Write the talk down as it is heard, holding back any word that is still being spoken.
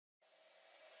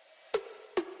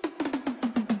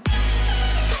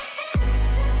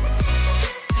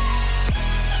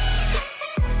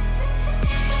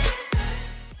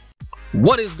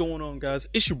What is going on, guys?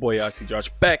 It's your boy icjosh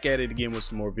back at it again with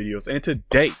some more videos, and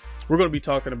today we're going to be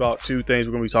talking about two things.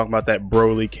 We're going to be talking about that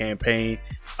Broly campaign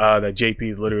that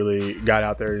JP's literally got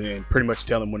out there and pretty much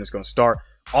tell him when it's going to start.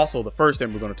 Also, the first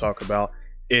thing we're going to talk about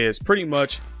is pretty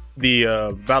much the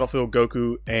Battlefield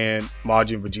Goku and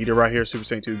Majin Vegeta right here. Super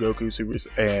Saiyan 2 Goku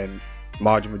and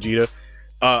Majin Vegeta.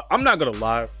 I'm not going to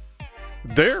lie,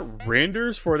 their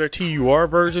renders for their TUR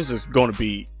versions is going to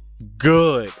be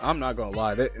good. I'm not gonna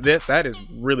lie, that is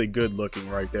really good looking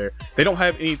right there. They don't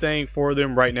have anything for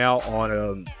them right now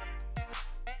on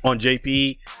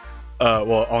JP,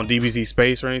 well, on DBZ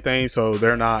Space or anything, so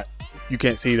they're not, you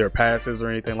can't see their passes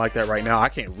or anything like that right now. I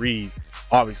can't read,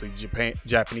 obviously, Japan.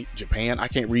 I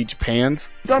can't read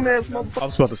Japan's. Dumbass motherfucker. I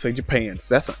was about to say Japan's.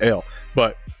 That's an L,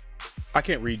 but I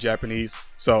can't read Japanese,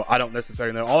 so I don't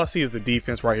necessarily know. All I see is the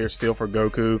defense right here still for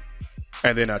Goku,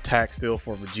 and then attack still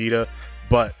for Vegeta.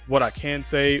 But what I can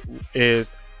say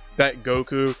is that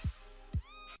Goku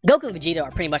and Vegeta are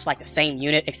pretty much like the same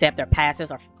unit, except their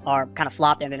passives are kind of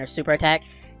flopped, and then their super attack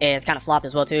is kind of flopped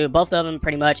as well too. Both of them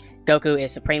pretty much, Goku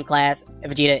is Supreme class,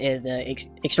 Vegeta is the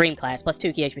Extreme class, plus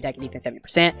 2 key HP attack and defense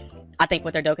 70%. I think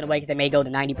with their Dokkan away, because they may go to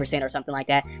 90% or something like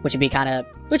that, which would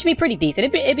be pretty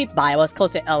decent. It'd be viable. It's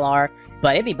close to LR,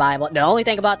 but it'd be viable. The only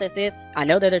thing about this is, I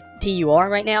know they're the TUR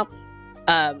right now.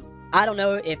 I don't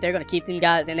know if they're going to keep them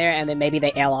guys in there and then maybe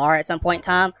they LR at some point in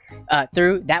time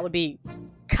through. That would be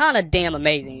kind of damn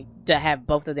amazing to have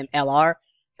both of them LR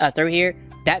through here.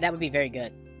 That would be very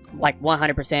good. Like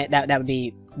 100%, that would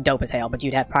be dope as hell. But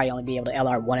you'd have probably only be able to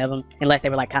LR one of them unless they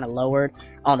were like kind of lowered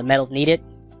on the medals needed.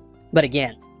 But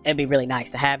again, it'd be really nice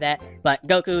to have that. But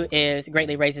Goku is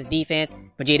greatly raises defense.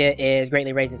 Vegeta is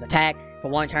greatly raises attack. For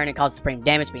one turn, it causes supreme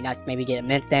damage. It'd be nice to maybe get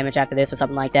immense damage after this or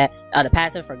something like that. The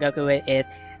passive for Goku is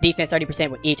defense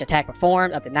 30% with each attack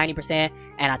performed, up to 90%.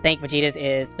 And I think Vegeta's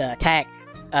is the attack.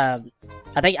 I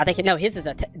think no, his is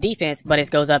a defense, but it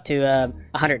goes up to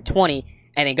 120.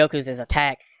 And then Goku's is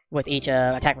attack with each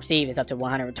attack received is up to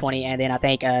 120. And then I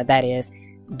think that is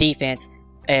defense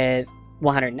is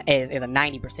 100 is a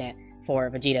 90%.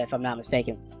 For Vegeta, if I'm not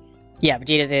mistaken. Yeah,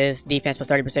 Vegeta's is defense plus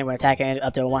 30% when attacking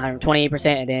up to 128%,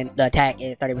 and then the attack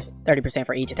is 30%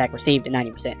 for each attack received at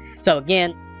 90%. So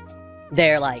again,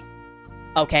 they're like,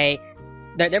 okay,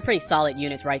 they're pretty solid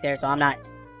units right there, so I'm not...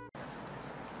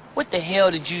 What the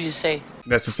hell did you just say?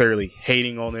 Necessarily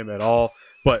hating on them at all,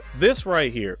 but this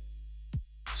right here,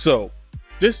 so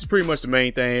this is pretty much the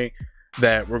main thing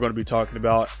that we're going to be talking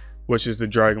about, which is the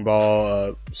Dragon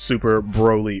Ball Super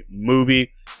Broly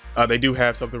movie. They do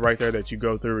have something right there that you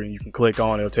go through and you can click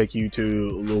on. It'll take you to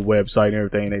a little website and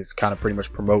everything. It's kind of pretty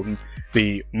much promoting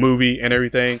the movie and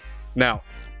everything. Now,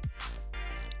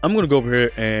 I'm going to go over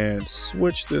here and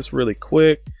switch this really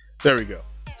quick. There we go.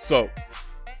 So,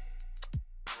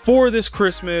 for this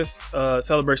Christmas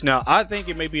celebration, now, I think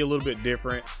it may be a little bit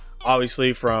different,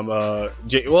 obviously, from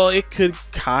well, it could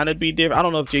kind of be different. I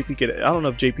don't know if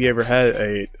JP ever had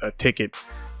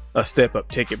a step-up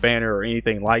ticket banner or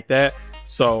anything like that.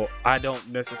 So I don't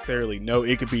necessarily know.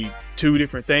 It could be two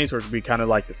different things, or it could be kind of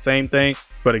like the same thing.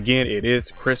 But again, it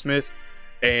is Christmas.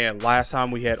 And last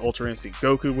time we had Ultra Instinct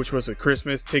Goku, which was a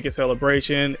Christmas ticket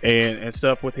celebration and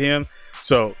stuff with him.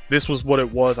 So this was what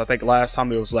it was. I think last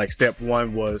time it was like step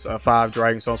 1 was 5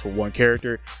 Dragon Stones for 1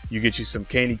 character. You get you some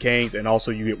candy canes and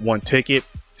also you get 1 ticket.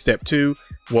 Step 2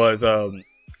 was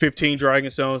 15 Dragon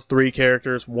Stones, 3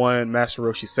 characters, 1 Master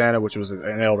Roshi Santa, which was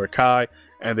an Elder Kai,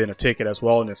 and then a ticket as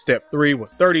well. And then step 3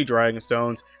 was 30 Dragon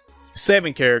Stones,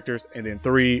 7 characters, and then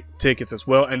 3 tickets as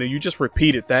well. And then you just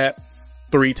repeated that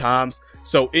 3 times.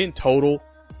 So in total,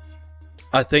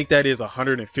 I think that is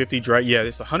 150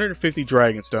 it's 150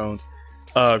 Dragon Stones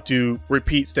to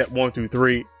repeat step 1 through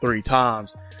 3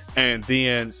 times. And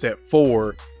then step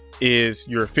 4 is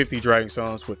your 50 Dragon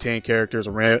Stones with 10 characters,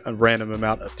 a random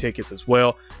amount of tickets as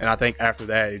well. And I think after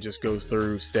that, it just goes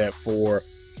through step 4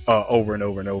 over and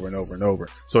over and over and over and over.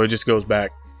 So it just goes back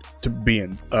to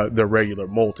being the regular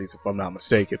multis, if I'm not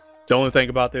mistaken. The only thing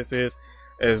about this is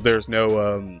there's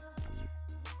no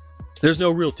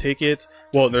real tickets.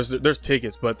 Well, there's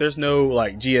tickets, but there's no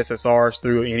like GSSRs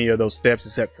through any of those steps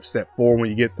except for step 4 when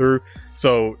you get through.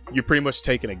 So you're pretty much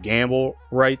taking a gamble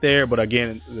right there. But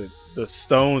again, the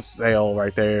stone sale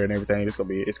right there and everything, it's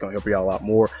gonna help you out a lot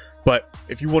more. But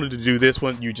if you wanted to do this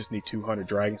one, you just need 200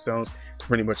 Dragon Stones to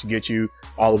pretty much get you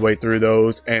all the way through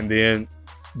those, and then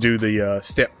do the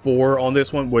step 4 on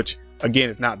this one, which again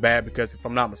is not bad because if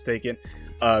I'm not mistaken,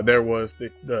 there was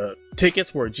the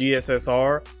tickets were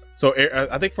GSSR. So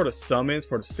I think for the summons,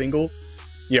 for the single,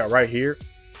 yeah, right here,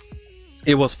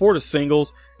 it was for the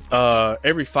singles.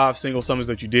 Every 5 single summons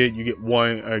that you did, you get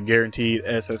 1 guaranteed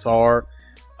SSR.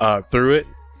 through it.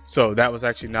 So that was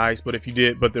actually nice. But if you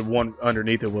did, but the one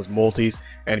underneath it was multis,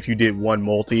 and if you did one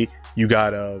multi, you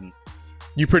got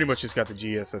you pretty much just got the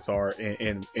GSSR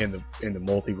in the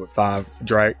multi with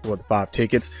 5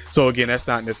 tickets. So again, that's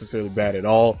not necessarily bad at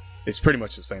all. It's pretty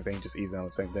much the same thing, just evens out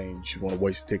the same thing. You should want to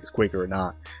waste the tickets quicker or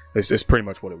not. It's pretty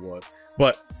much what it was.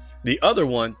 But the other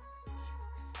one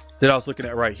that I was looking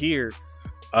at right here,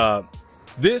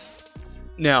 this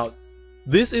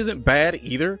isn't bad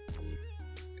either,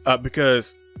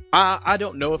 because I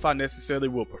don't know if I necessarily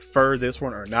will prefer this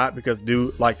one or not, because I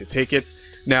do like the tickets.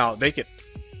 Now they could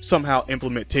somehow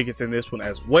implement tickets in this one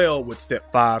as well with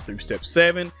step 5 through step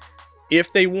 7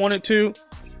 if they wanted to,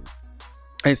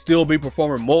 and still be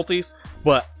performing multis.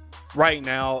 But right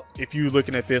now, if you're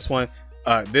looking at this one,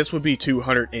 this would be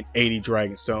 280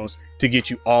 dragon stones to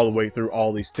get you all the way through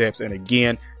all these steps. And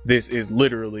again, this is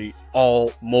literally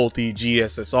all multi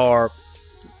GSSR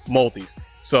multis.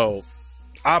 So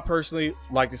I personally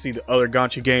like to see the other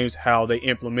gacha games, how they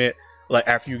implement, like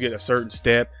after you get a certain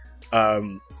step,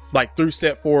 like through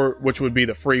step 4, which would be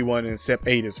the free one, and step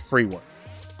 8 is a free one.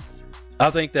 I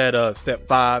think that step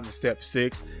 5 and step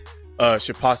 6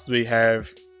 should possibly have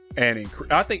an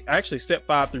increase. I think actually step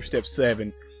 5 through step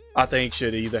 7, I think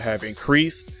should either have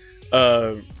increased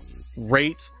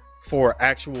rates for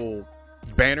actual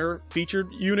banner featured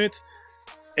units,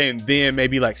 and then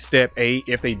maybe like step 8,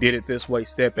 if they did it this way,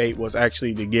 step 8 was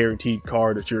actually the guaranteed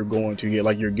card that you're going to get.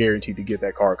 Like, you're guaranteed to get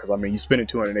that card, because I mean, you spending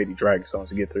 280 dragon stones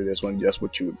to get through this one, that's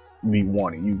what you would be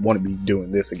wanting. You want to be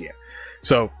doing this again.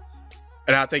 So,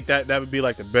 and I think that would be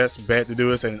like the best bet to do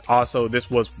this. And also,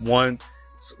 this was once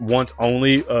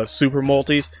only super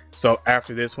multis, so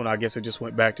after this one, I guess it just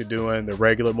went back to doing the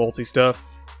regular multi stuff.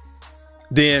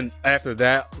 Then after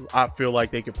that, I feel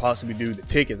like they could possibly do the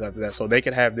tickets after that. So they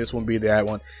could have this one be that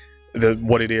one,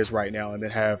 what it is right now, and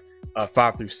then have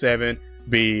 5 through 7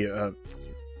 be,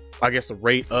 I guess, the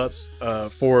rate ups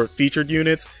for featured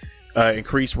units,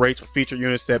 increased rates for featured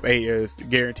units. Step 8 is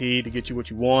guaranteed to get you what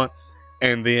you want.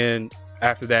 And then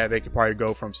after that, they could probably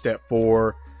go from step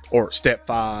 4 or step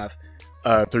 5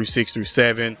 through 6 through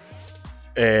 7.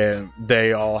 And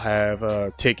they all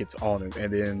have tickets on it,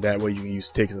 and then that way you can use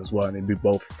tickets as well, and it'd be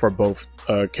both for both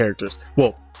characters.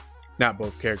 Well, not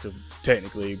both characters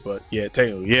technically, but yeah,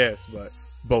 technically yes, but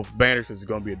both banners, because it's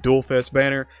going to be a dual fest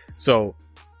banner. So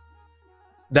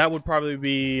that would probably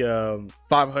be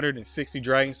 560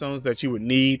 dragon stones that you would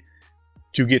need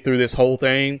to get through this whole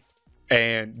thing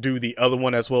and do the other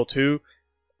one as well too.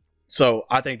 So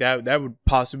I think that would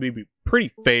possibly be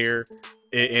pretty fair,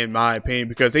 in my opinion,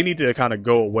 because they need to kind of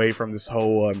go away from this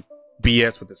whole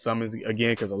BS with the summons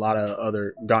again, because a lot of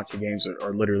other gacha games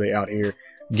are literally out here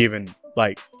giving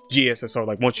like GSSR,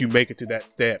 like once you make it to that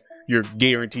step, you're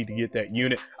guaranteed to get that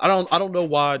unit. I don't know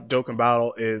why Dokkan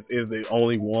Battle is the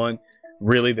only one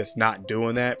really that's not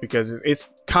doing that, because it's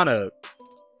kind of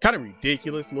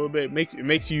ridiculous a little bit. It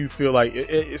makes you feel like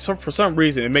for some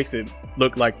reason it makes it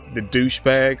look like the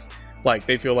douchebags. Like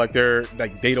they feel like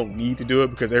they don't need to do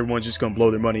it, because everyone's just gonna blow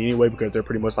their money anyway, because they're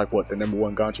pretty much like what, the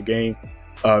 #1 gacha game.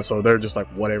 So they're just like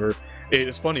whatever.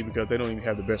 It's funny because they don't even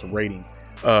have the best rating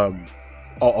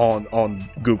on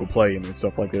Google Play and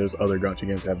stuff like that. There's other gacha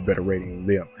games that have a better rating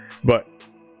than them. But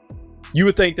you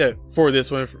would think that for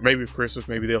this one, maybe for Christmas,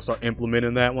 maybe they'll start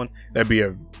implementing that one. That'd be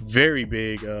a very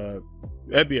big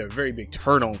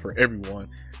turn on for everyone.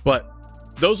 But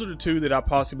those are the two that I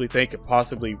possibly think could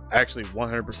possibly actually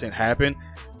 100% happen.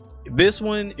 This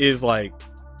one is like,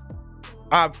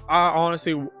 I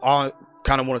honestly kind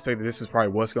of want to say that this is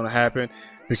probably what's going to happen,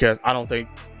 because I don't think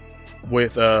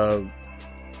with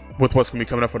what's going to be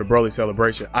coming up for the Broly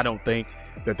celebration, I don't think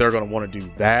that they're going to want to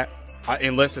do that,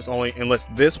 unless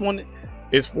this one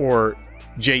is for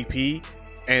JP,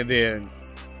 and then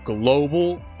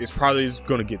global is probably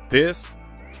going to get this,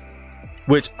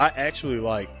 which I actually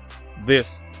like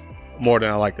this more than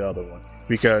I like the other one,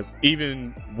 because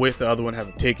even with the other one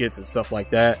having tickets and stuff like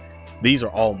that, these are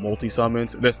all multi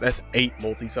summons. That's 8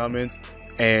 multi summons,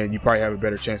 and you probably have a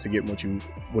better chance to get what you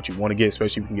want to get,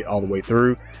 especially if you can get all the way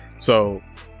through. So,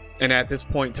 and at this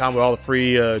point in time, with all the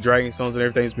free dragon stones and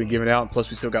everything that's been given out, and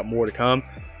plus we still got more to come,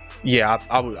 yeah,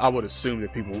 I would assume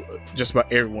that people, just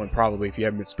about everyone probably, if you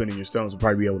haven't been spending your stones, will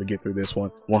probably be able to get through this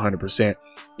one 100%.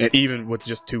 And even with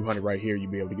just 200 right here, you'll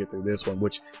be able to get through this one,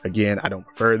 which again, I don't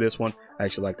prefer this one. I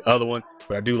actually like the other one,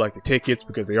 but I do like the tickets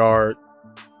because they are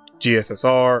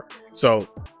GSSR. So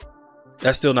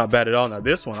that's still not bad at all. Now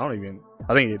this one,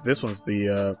 I think this one's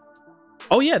the,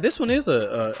 oh yeah, this one is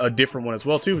a different one as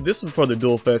well too. This is for the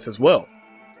Dual Fest as well.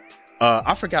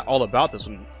 I forgot all about this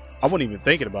one. I wasn't even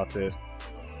thinking about this.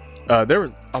 There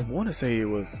was, I want to say it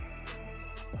was,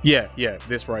 Yeah,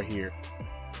 this right here.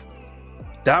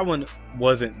 That one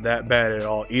wasn't that bad at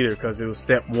all either, because it was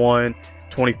step 1,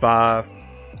 25,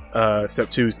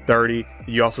 step 2 is 30.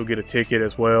 You also get a ticket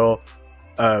as well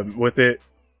with it.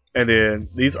 And then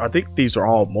these, I think these are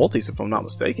all multis if I'm not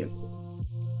mistaken.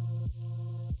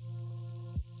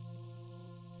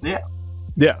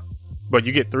 Yeah, but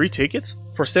you get 3 tickets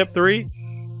for step 3.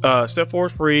 Step 4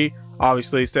 is free,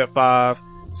 obviously. Step 5,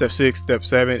 step 6, step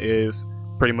 7 is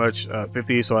pretty much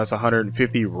 50, so that's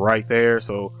 150 right there.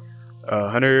 So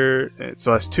 100,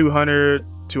 so that's 200,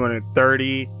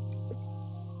 230,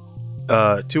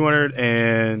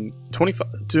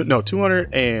 225, no,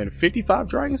 255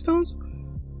 dragon stones.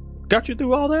 Got you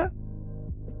through all that,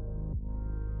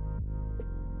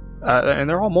 and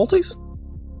they're all multis.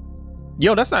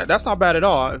 Yo, that's not bad at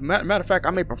all. Matter of fact, I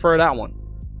may prefer that one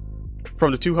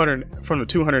from the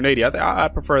 280. I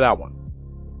prefer that one.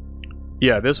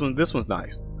 Yeah, this one's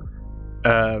nice.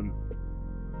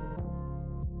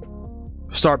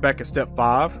 Start back at step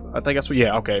 5. I think that's what.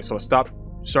 Yeah, okay. So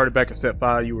started back at step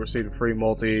 5. You will receive a free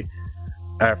multi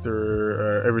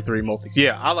after every 3 multis.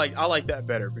 Yeah, I like that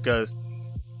better, because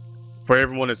for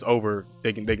everyone that's over,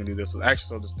 they can do this. So actually,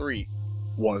 so there's 3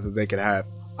 ones that they can have.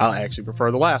 I actually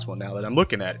prefer the last one now that I'm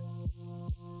looking at it.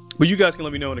 But you guys can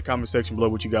let me know in the comment section below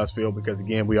what you guys feel, because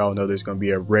again, we all know there's going to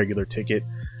be a regular ticket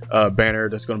banner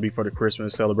that's going to be for the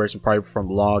Christmas celebration, probably from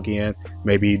login,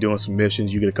 maybe doing some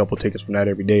missions. You get a couple tickets from that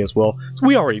every day as well. So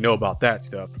we already know about that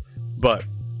stuff. But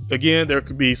again, there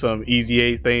could be some easy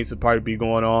A things that probably be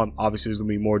going on. Obviously, there's going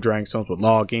to be more Dragon Stones with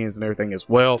logins and everything as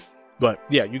well. But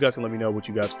yeah, you guys can let me know what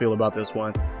you guys feel about this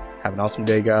one. Have an awesome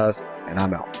day, guys, and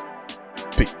I'm out.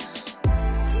 Peace.